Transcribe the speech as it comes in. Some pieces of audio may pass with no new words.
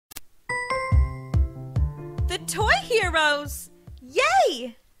The Toy Heroes!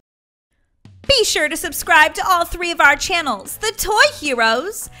 Yay! Be sure to subscribe to all 3 of our channels, The Toy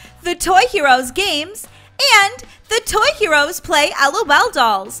Heroes Games, and The Toy Heroes Play LOL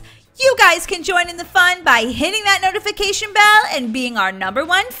Dolls. You guys can join in the fun by hitting that notification bell and being our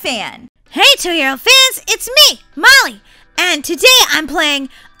 #1 fan. Hey Toy Hero fans, it's me, Molly, and today I'm playing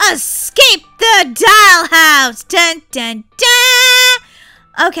Escape the Dollhouse. Dun dun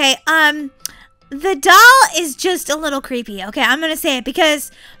dun! Okay, the doll is just a little creepy. Okay, I'm gonna say it because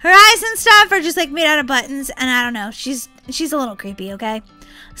her eyes and stuff are just like made out of buttons, and I don't know, she's a little creepy, okay?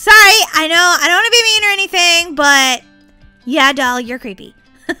 Sorry, I know, I don't want to be mean or anything, but yeah, doll, you're creepy.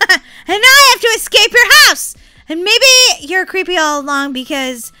 And now I have to escape your house! And maybe you're creepy all along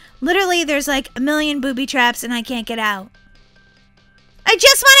because literally there's like a million booby traps and I can't get out. I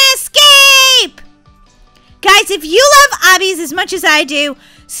just want to escape! Guys, if you love Obbies as much as I do,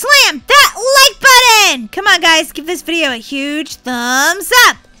 slam that like button! Come on, guys, give this video a huge thumbs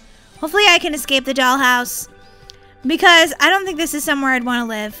up. Hopefully I can escape the dollhouse because I don't think this is somewhere I'd want to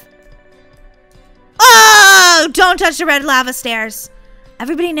live. Oh, don't touch the red lava stairs.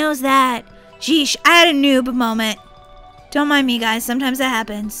 Everybody knows that. Sheesh, I had a noob moment. Don't mind me, guys. Sometimes that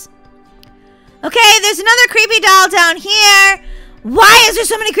happens. Okay, there's another creepy doll down here. Why is there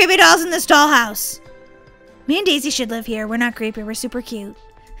so many creepy dolls in this dollhouse? Me and Daisy should live here. We're not creepy. We're super cute.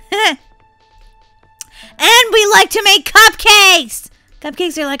 And we like to make cupcakes.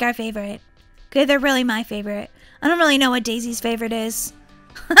 Cupcakes are like our favorite. Okay, they're really my favorite. I don't really know what Daisy's favorite is.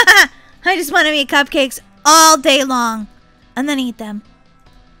 I just want to make cupcakes all day long and then eat them.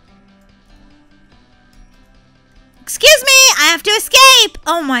 Excuse me, I have to escape.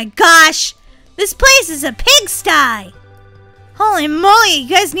 Oh my gosh, this place is a pigsty. Holy moly, you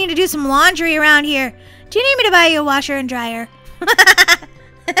guys need to do some laundry around here. Do you need me to buy you a washer and dryer?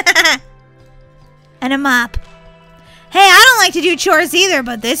 And a mop. Hey, I don't like to do chores either,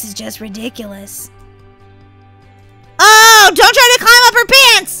 but this is just ridiculous. Oh, don't try to climb up her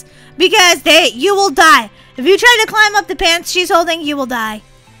pants because you will die. If you try to climb up the pants she's holding, you will die.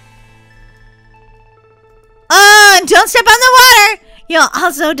 Oh, and don't step on the water. You'll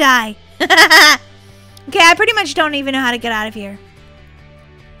also die. Okay, I pretty much don't even know how to get out of here.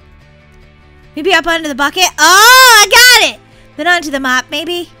 Maybe up onto the bucket. Oh, I got it. Then onto the mop,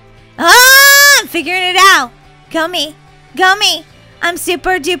 maybe. Oh, I'm figuring it out. Go me. Go me. I'm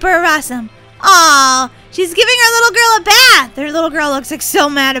super duper awesome. Oh, she's giving her little girl a bath. Her little girl looks like so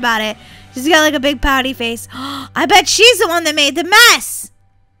mad about it. She's got like a big pouty face. I bet she's the one that made the mess.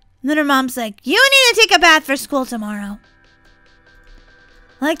 And then her mom's like, you need to take a bath for school tomorrow.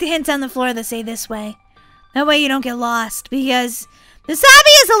 I like the hints on the floor that say this way. That way you don't get lost because this hobby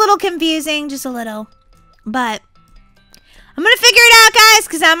is a little confusing, just a little. But I'm going to figure it out, guys,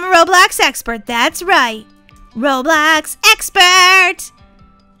 because I'm a Roblox expert. That's right. Roblox expert.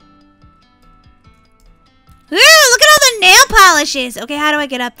 Ooh, look at all the nail polishes. Okay, how do I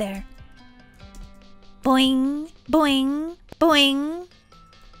get up there? Boing, boing, boing.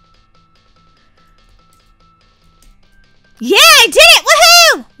 Yeah, I did it!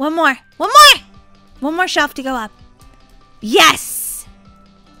 Woohoo! One more. One more. One more shelf to go up. Yes!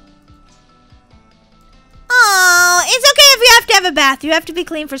 Oh, it's okay if you have to have a bath. You have to be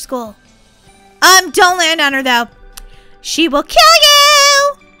clean for school. Don't land on her, though. She will kill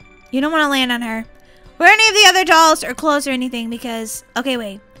you! You don't want to land on her. Or any of the other dolls or clothes or anything because... Okay,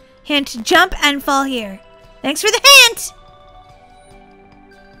 wait. Hint, jump and fall here. Thanks for the hint!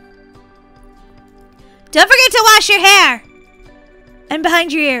 Don't forget to wash your hair. And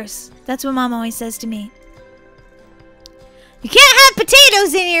behind your ears. That's what Mom always says to me. You can't have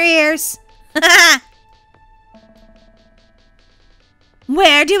potatoes in your ears.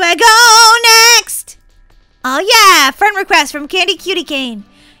 Where do I go next? Oh yeah, friend request from Candy Cutie Cane.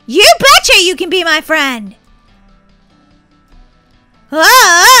 You betcha you can be my friend.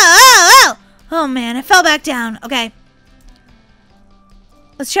 Oh, oh man, I fell back down. Okay.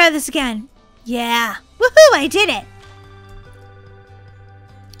 Let's try this again. Yeah. Woohoo, I did it.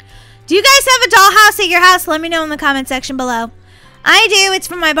 Do you guys have a dollhouse at your house? Let me know in the comment section below. I do. It's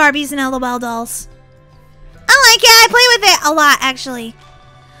from my Barbies and LOL dolls. I like it. I play with it a lot, actually.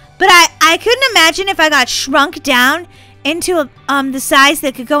 But I couldn't imagine if I got shrunk down into the size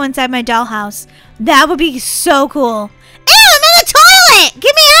that could go inside my dollhouse. That would be so cool. Ew, I'm in the toilet!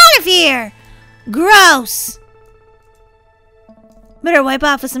 Get me out of here! Gross. Better wipe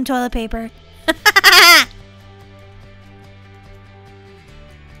off with some toilet paper.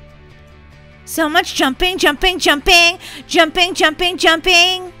 So much jumping, jumping, jumping, jumping, jumping,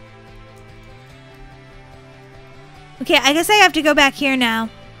 jumping. Okay, I guess I have to go back here now.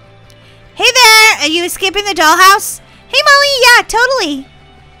 Hey there! Are you escaping the dollhouse? Hey, Molly, yeah, totally.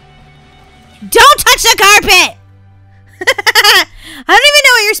 Don't touch the carpet! I don't even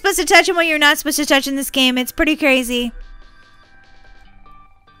know what you're supposed to touch and what you're not supposed to touch in this game. It's pretty crazy.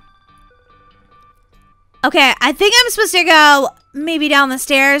 Okay, I think I'm supposed to go maybe down the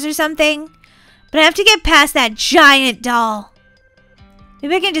stairs or something. But I have to get past that giant doll.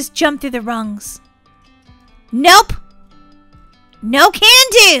 Maybe I can just jump through the rungs. Nope. No can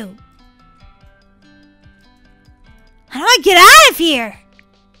do. How do I get out of here?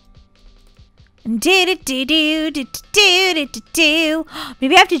 Do.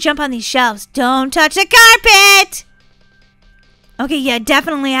 Maybe I have to jump on these shelves. Don't touch the carpet. Okay, yeah,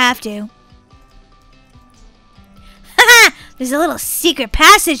 definitely have to. There's a little secret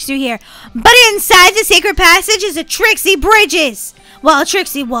passage through here. But inside the secret passage is a Trixie Bridges. Well,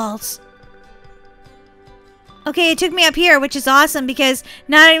 Trixie Walls. Okay, it took me up here, which is awesome because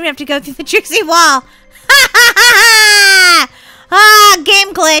now I don't even have to go through the Trixie Wall.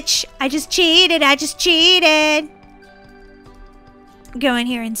 Game glitch. I just cheated. Go in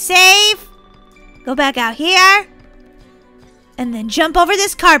here and save. Go back out here. And then jump over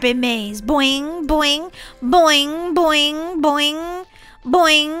this carpet maze. Boing, boing, boing, boing, boing,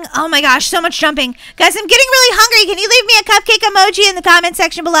 boing. Oh my gosh, so much jumping. Guys, I'm getting really hungry. Can you leave me a cupcake emoji in the comment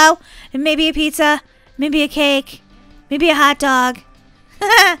section below? And maybe a pizza, maybe a cake, maybe a hot dog.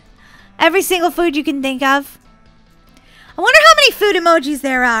 Every single food you can think of. I wonder how many food emojis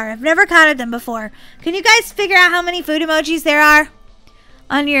there are. I've never counted them before. Can you guys figure out how many food emojis there are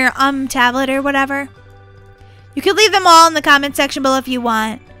on your tablet or whatever? You can leave them all in the comment section below if you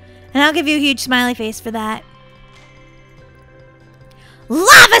want. And I'll give you a huge smiley face for that.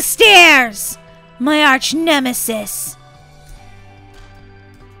 Lava stairs! My arch nemesis.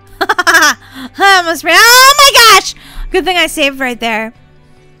 I almost ran. Oh my gosh! Good thing I saved right there.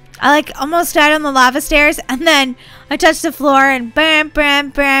 I almost died on the lava stairs and then I touched the floor and bam, bam,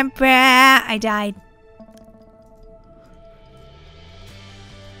 bam, bam. I died.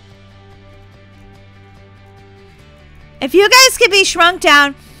 If you guys could be shrunk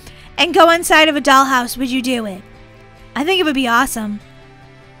down and go inside of a dollhouse, would you do it? I think it would be awesome.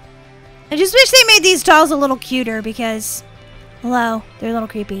 I just wish they made these dolls a little cuter because, hello, they're a little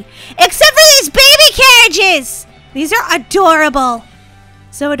creepy. Except for these baby carriages! These are adorable.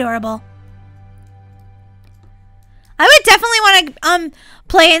 So adorable. I would definitely want to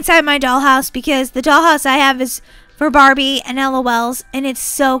play inside my dollhouse because the dollhouse I have is for Barbie and LOLs and it's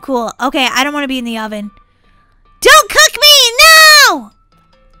so cool. Okay, I don't want to be in the oven. Don't cook me! No!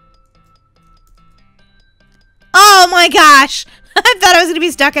 Oh my gosh. I thought I was going to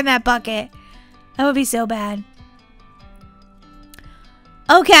be stuck in that bucket. That would be so bad.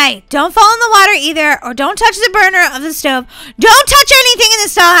 Okay, don't fall in the water either, or don't touch the burner of the stove. Don't touch anything in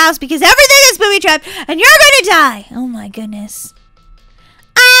this dollhouse because everything is booby trapped and you're going to die. Oh my goodness.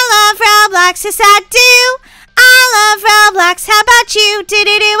 I love Roblox, yes I do. I love Roblox, how about you?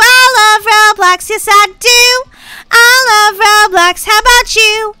 Do-do-do, I love Roblox, yes I do. I love Roblox, how about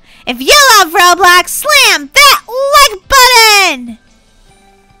you? If you love Roblox, slam that like button!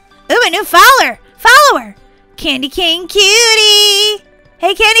 Ooh, a new follower! Candy Cane Cutie!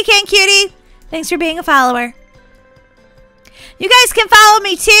 Hey, Candy Cane Cutie! Thanks for being a follower. You guys can follow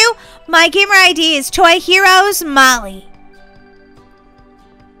me too. My gamer ID is Toy Heroes Molly.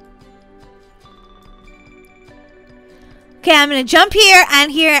 Okay, I'm gonna jump here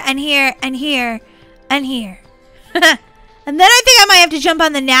and here and here and here and here. And then I think I might have to jump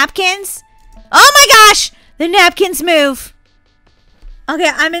on the napkins. Oh my gosh! The napkins move. Okay,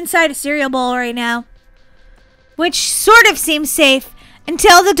 I'm inside a cereal bowl right now. Which sort of seems safe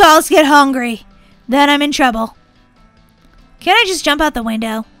until the dolls get hungry. Then I'm in trouble. Can't I just jump out the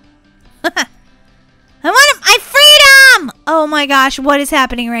window? I want my freedom! Oh my gosh, what is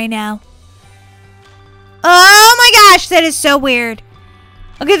happening right now? Oh my gosh, that is so weird.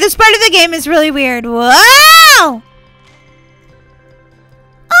 Okay, this part of the game is really weird. Whoa! Oh!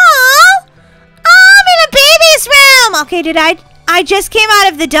 I'm in a baby's room! Okay, I just came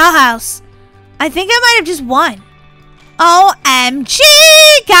out of the dollhouse. I think I might have just won. OMG!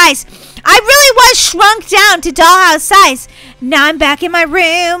 Guys, I really was shrunk down to dollhouse size. Now I'm back in my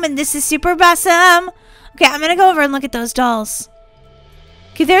room, and this is super awesome. Okay, I'm gonna go over and look at those dolls.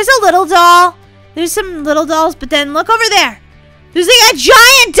 Okay, there's a little doll. There's some little dolls, but then look over there. There's like a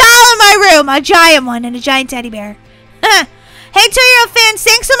giant doll in my room. A giant one and a giant teddy bear. Hey, Toy Hero fans,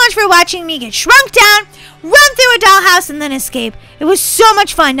 thanks so much for watching me get shrunk down, run through a dollhouse, and then escape. It was so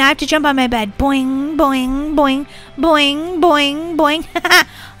much fun. Now I have to jump on my bed. Boing, boing, boing, boing, boing, boing.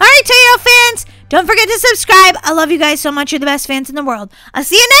 All right, Toy Hero fans, don't forget to subscribe. I love you guys so much. You're the best fans in the world. I'll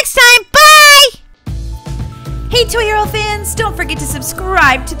see you next time. Bye! Hey Toy Hero fans, don't forget to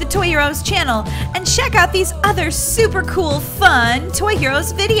subscribe to the Toy Heroes channel and check out these other super cool, fun Toy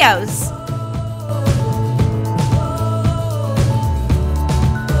Heroes videos.